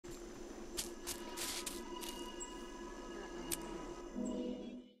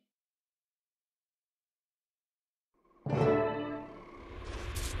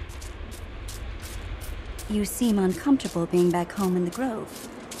You seem uncomfortable being back home in the Grove,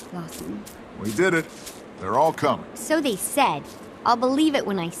 Lawson. We did it. They're all coming. So they said. I'll believe it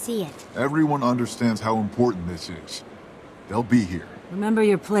when I see it. Everyone understands how important this is. They'll be here. Remember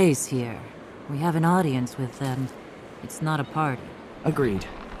your place here. We have an audience with them. It's not a party. Agreed.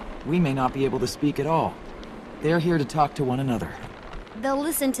 We may not be able to speak at all. They're here to talk to one another. They'll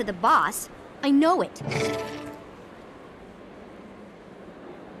listen to the boss. I know it.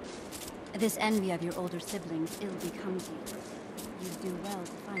 This envy of your older siblings ill becomes you. You do well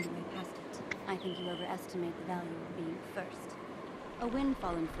to find a way past it. I think you overestimate the value of being first. A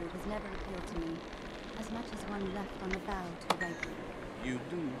wind-fallen fruit has never appealed to me, as much as one left on the bough to ripen. You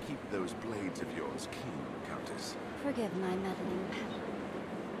do keep those blades of yours keen, Countess. Forgive my meddling pattern.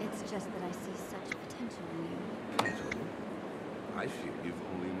 It's just that I see such potential in you. Potential? I fear you've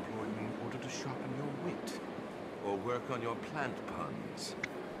only employed me in order to sharpen your wit, or work on your plant puns.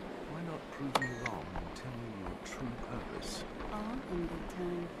 Why not prove me wrong and tell me your true purpose? All in good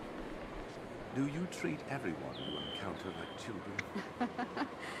time. Do you treat everyone you encounter like children?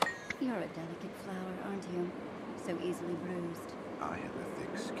 You're a delicate flower, aren't you? So easily bruised. I have a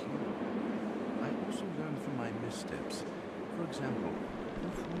thick skin. I also learn from my missteps. For example, you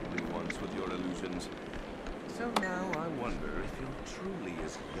fooled me once with your illusions. So now I wonder if you're truly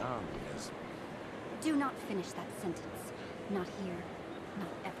as young as... Do not finish that sentence. Not here. Not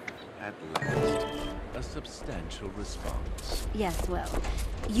ever. At last, a substantial response. Yes, well,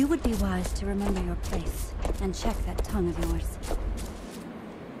 you would be wise to remember your place and check that tongue of yours.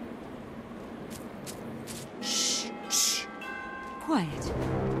 Shh, shh. Quiet.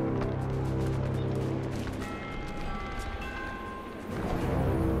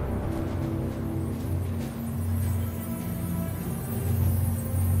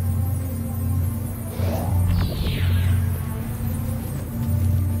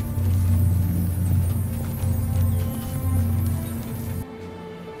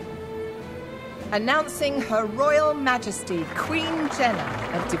 Announcing Her Royal Majesty, Queen Jenna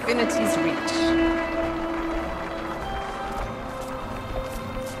of Divinity's Reach.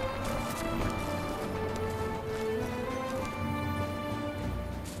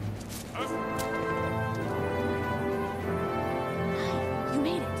 You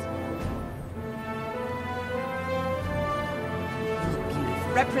made it. You look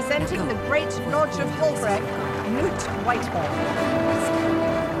beautiful. Representing the Great Lodge of Holbrek, Newt Whitehall.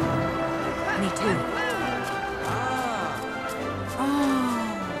 Me too.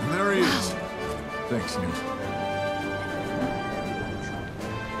 And there he is. Thanks, Newt.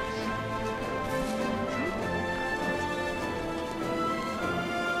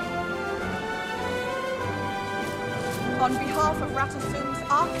 On behalf of Ratasum's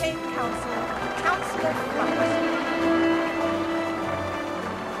Arcane Council, Councillor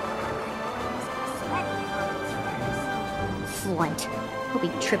Flint. Hope he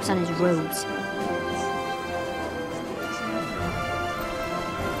trips on his robes.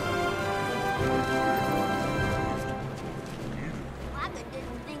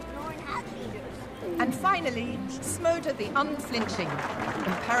 And finally, Smoda the Unflinching,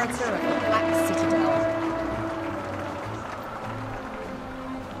 Imperator of the Black Citadel.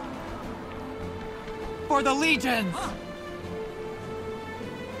 For the legions!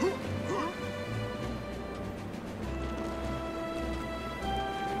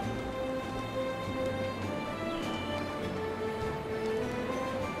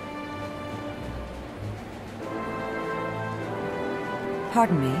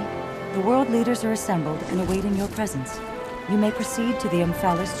 Pardon me. The world leaders are assembled and awaiting your presence. You may proceed to the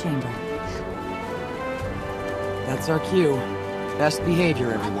Omphalos chamber. That's our cue. Best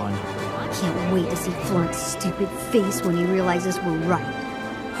behavior, everyone. Can't wait to see Flint's stupid face when he realizes we're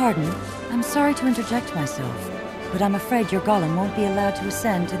right. Pardon, I'm sorry to interject myself, but I'm afraid your golem won't be allowed to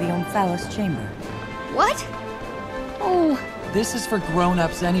ascend to the Omphalos chamber. What? Oh, This is for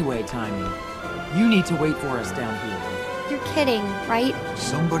grown-ups anyway, Tiny. You need to wait for us down here. you're kidding, right?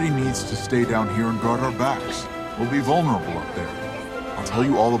 Somebody needs to stay down here and guard our backs. We'll be vulnerable up there. I'll tell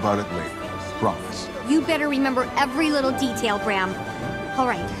you all about it later. Promise. You better remember every little detail, Bram. All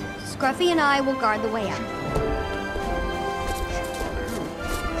right, Scruffy and I will guard the way up.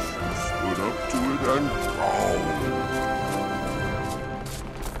 Stood up to it and growl.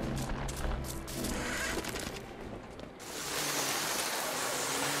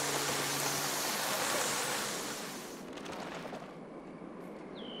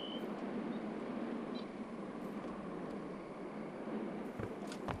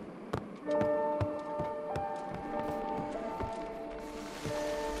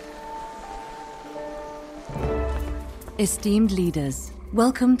 Esteemed leaders,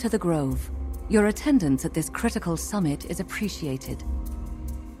 welcome to the Grove. Your attendance at this critical summit is appreciated.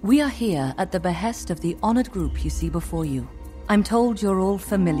 We are here at the behest of the honored group you see before you. I'm told you're all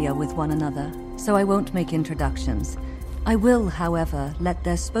familiar with one another, so I won't make introductions. I will, however, let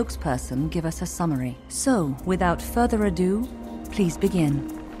their spokesperson give us a summary. So, without further ado, please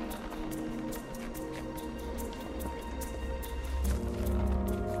begin.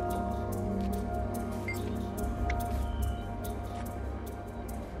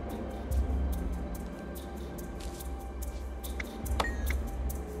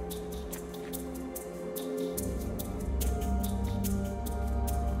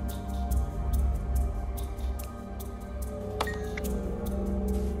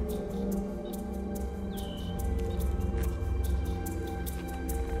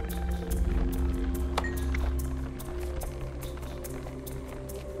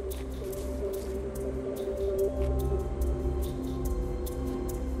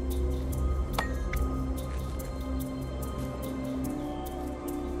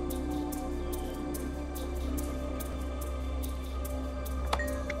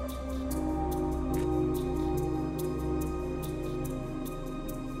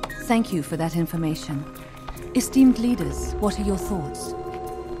 Thank you for that information. Esteemed leaders, what are your thoughts?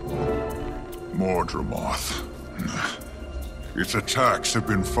 Mordramoth. Its attacks have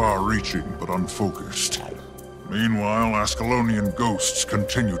been far-reaching but unfocused. Meanwhile, Ascalonian ghosts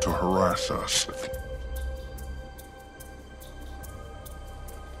continue to harass us.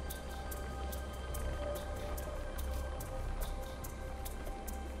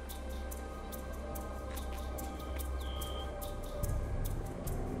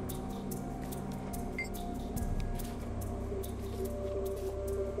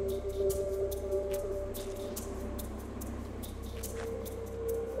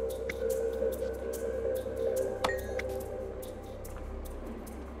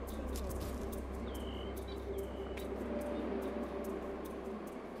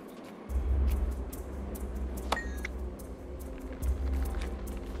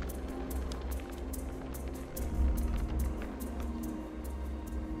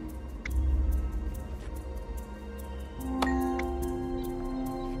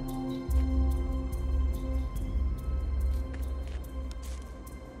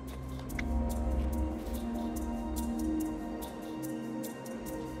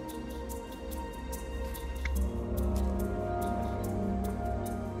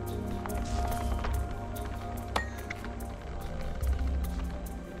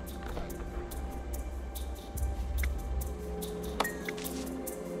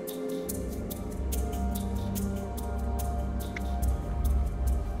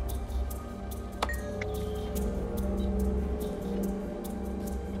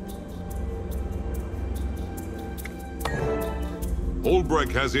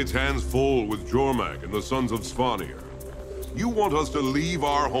 Olbrek has its hands full with Jormak and the Sons of Svanir. You want us to leave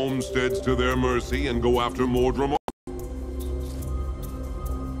our homesteads to their mercy and go after Mordramoth?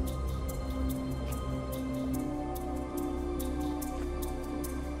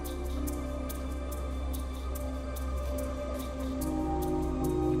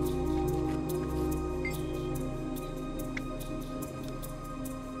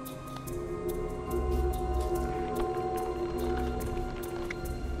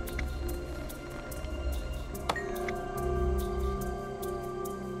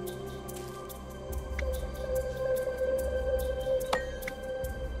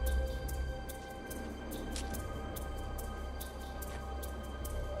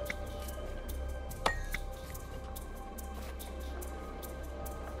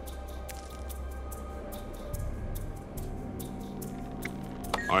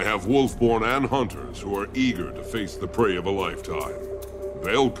 I have Wolfborn and hunters who are eager to face the prey of a lifetime.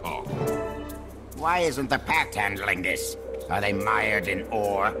 They'll come. Why isn't the Pact handling this? Are they mired in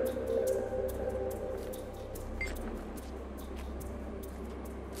ore?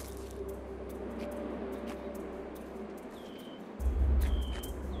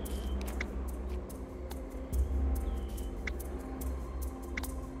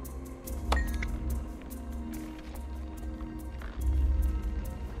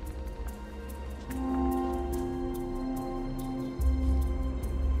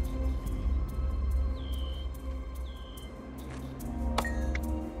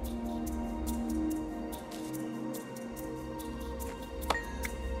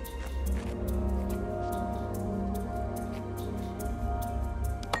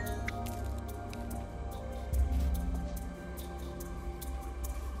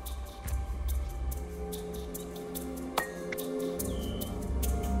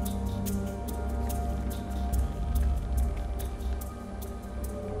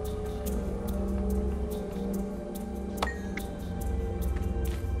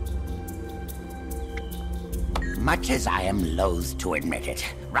 Much as I am loath to admit it,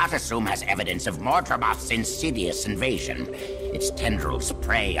 Ratasum has evidence of Mordremoth's insidious invasion. Its tendrils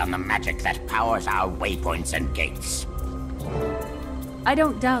prey on the magic that powers our waypoints and gates. I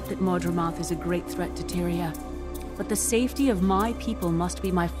don't doubt that Mordremoth is a great threat to Tyria, but the safety of my people must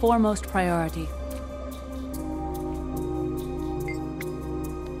be my foremost priority.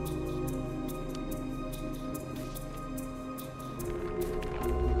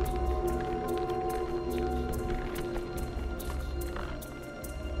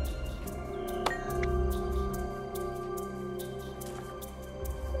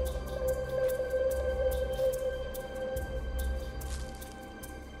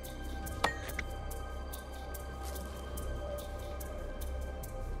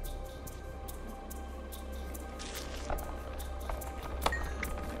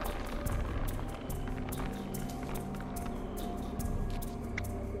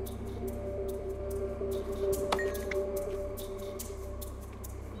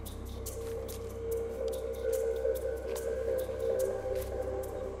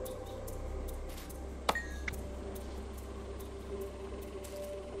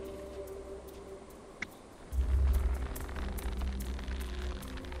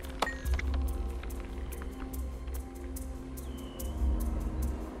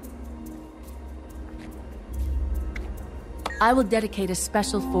 I will dedicate a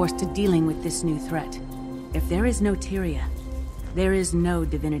special force to dealing with this new threat. If there is no Tyria, there is no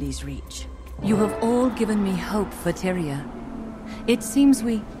Divinity's Reach. You have all given me hope for Tyria. It seems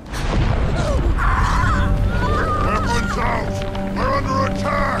we... Weapons out! We're under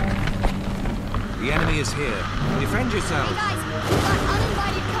attack! The enemy is here. Defend yourselves. Hey guys, we've got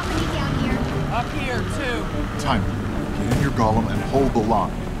uninvited company down here. Up here, too. Time. Get in your golem and hold the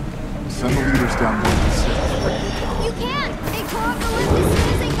line. Send the leaders down one to six. You can't! They tore off the lift as soon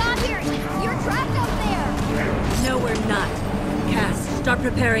as they got here! You're trapped up there! No, we're not. Cass, start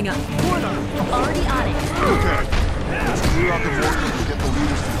preparing up. Order! Already on it. Okay. Let's clear out the vortex and get the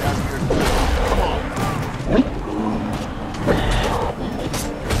leaders to Casimir. Come on. Clear!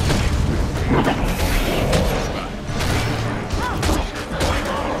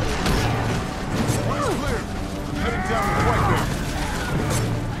 Heading down the right there.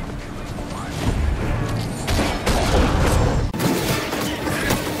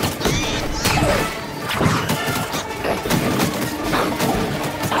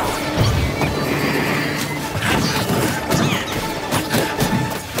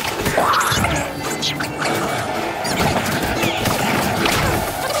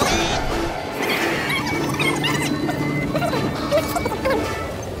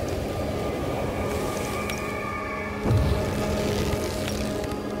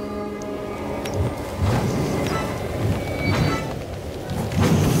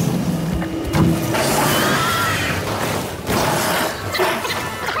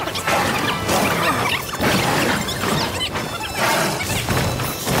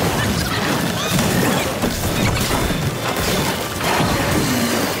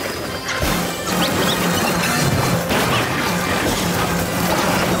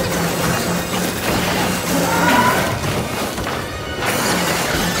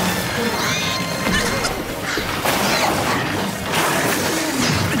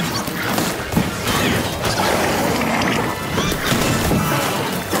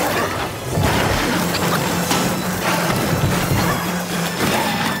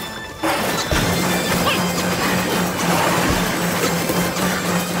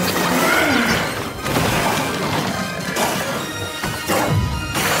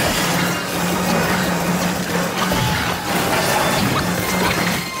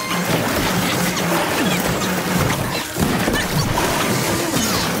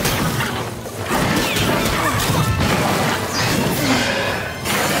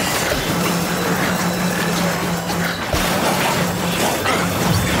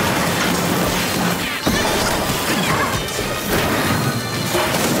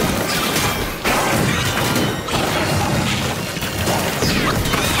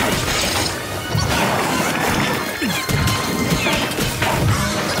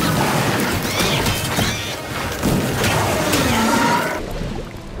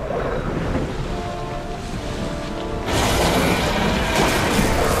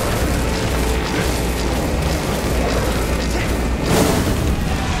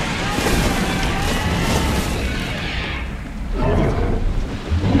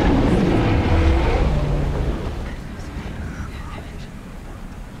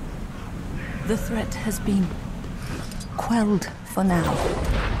 The threat has been quelled for now.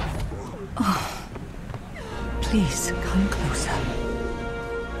 Oh, please come closer.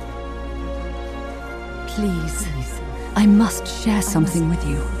 Please. I must share something with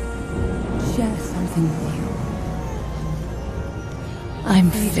you. Share something with you. I'm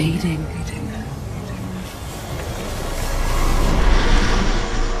fading.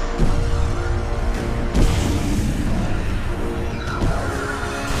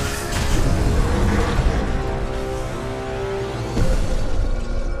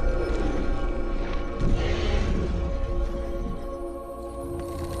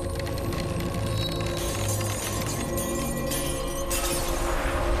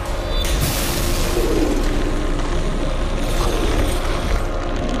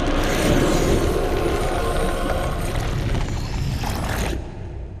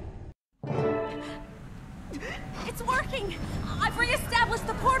 It's working! I've re-established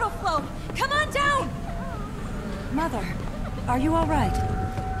the portal flow! Come on down! Mother, are you all right?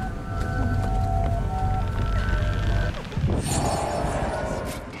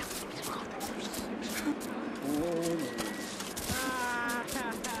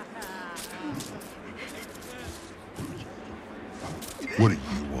 What do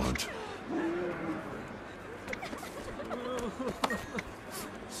you want?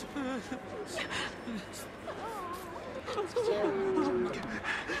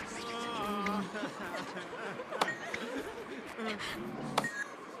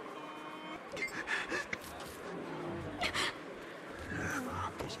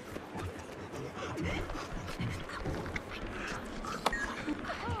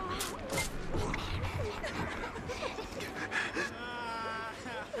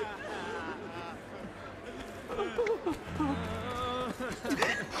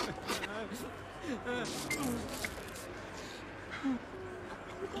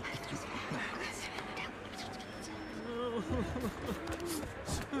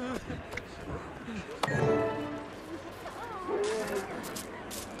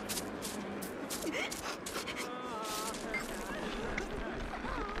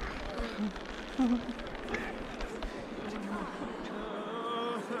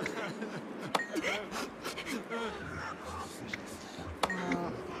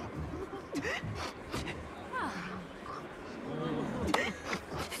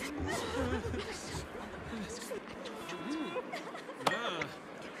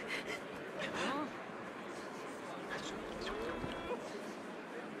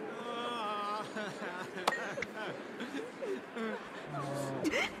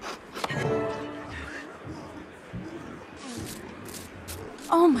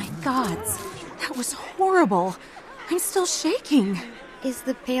 Oh my gods, that was horrible. I'm still shaking. Is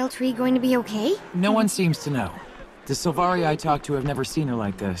the pale tree going to be okay? No one seems to know. The Sylvari I talked to have never seen her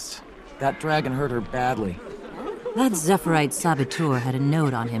like this. That dragon hurt her badly. That Zephyrite saboteur had a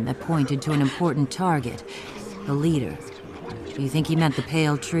note on him that pointed to an important target. The leader. Do you think he meant the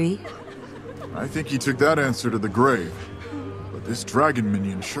pale tree? I think he took that answer to the grave. But this dragon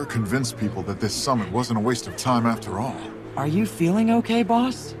minion sure convinced people that this summit wasn't a waste of time after all. Are you feeling okay,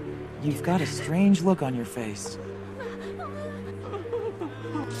 boss? You've got a strange look on your face.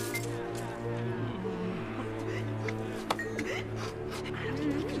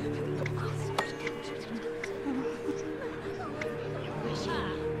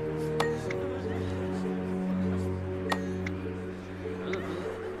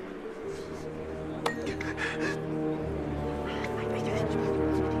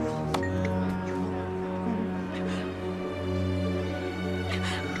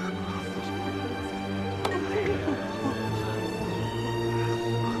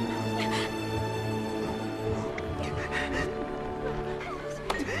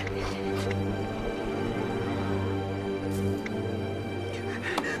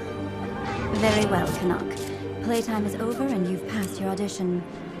 Very well, Canuck. Playtime is over and you've passed your audition.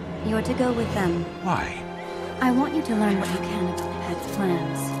 You're to go with them. Why? I want you to learn what you can about the Pet's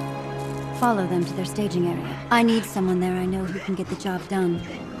plans. Follow them to their staging area. I need someone there I know who can get the job done.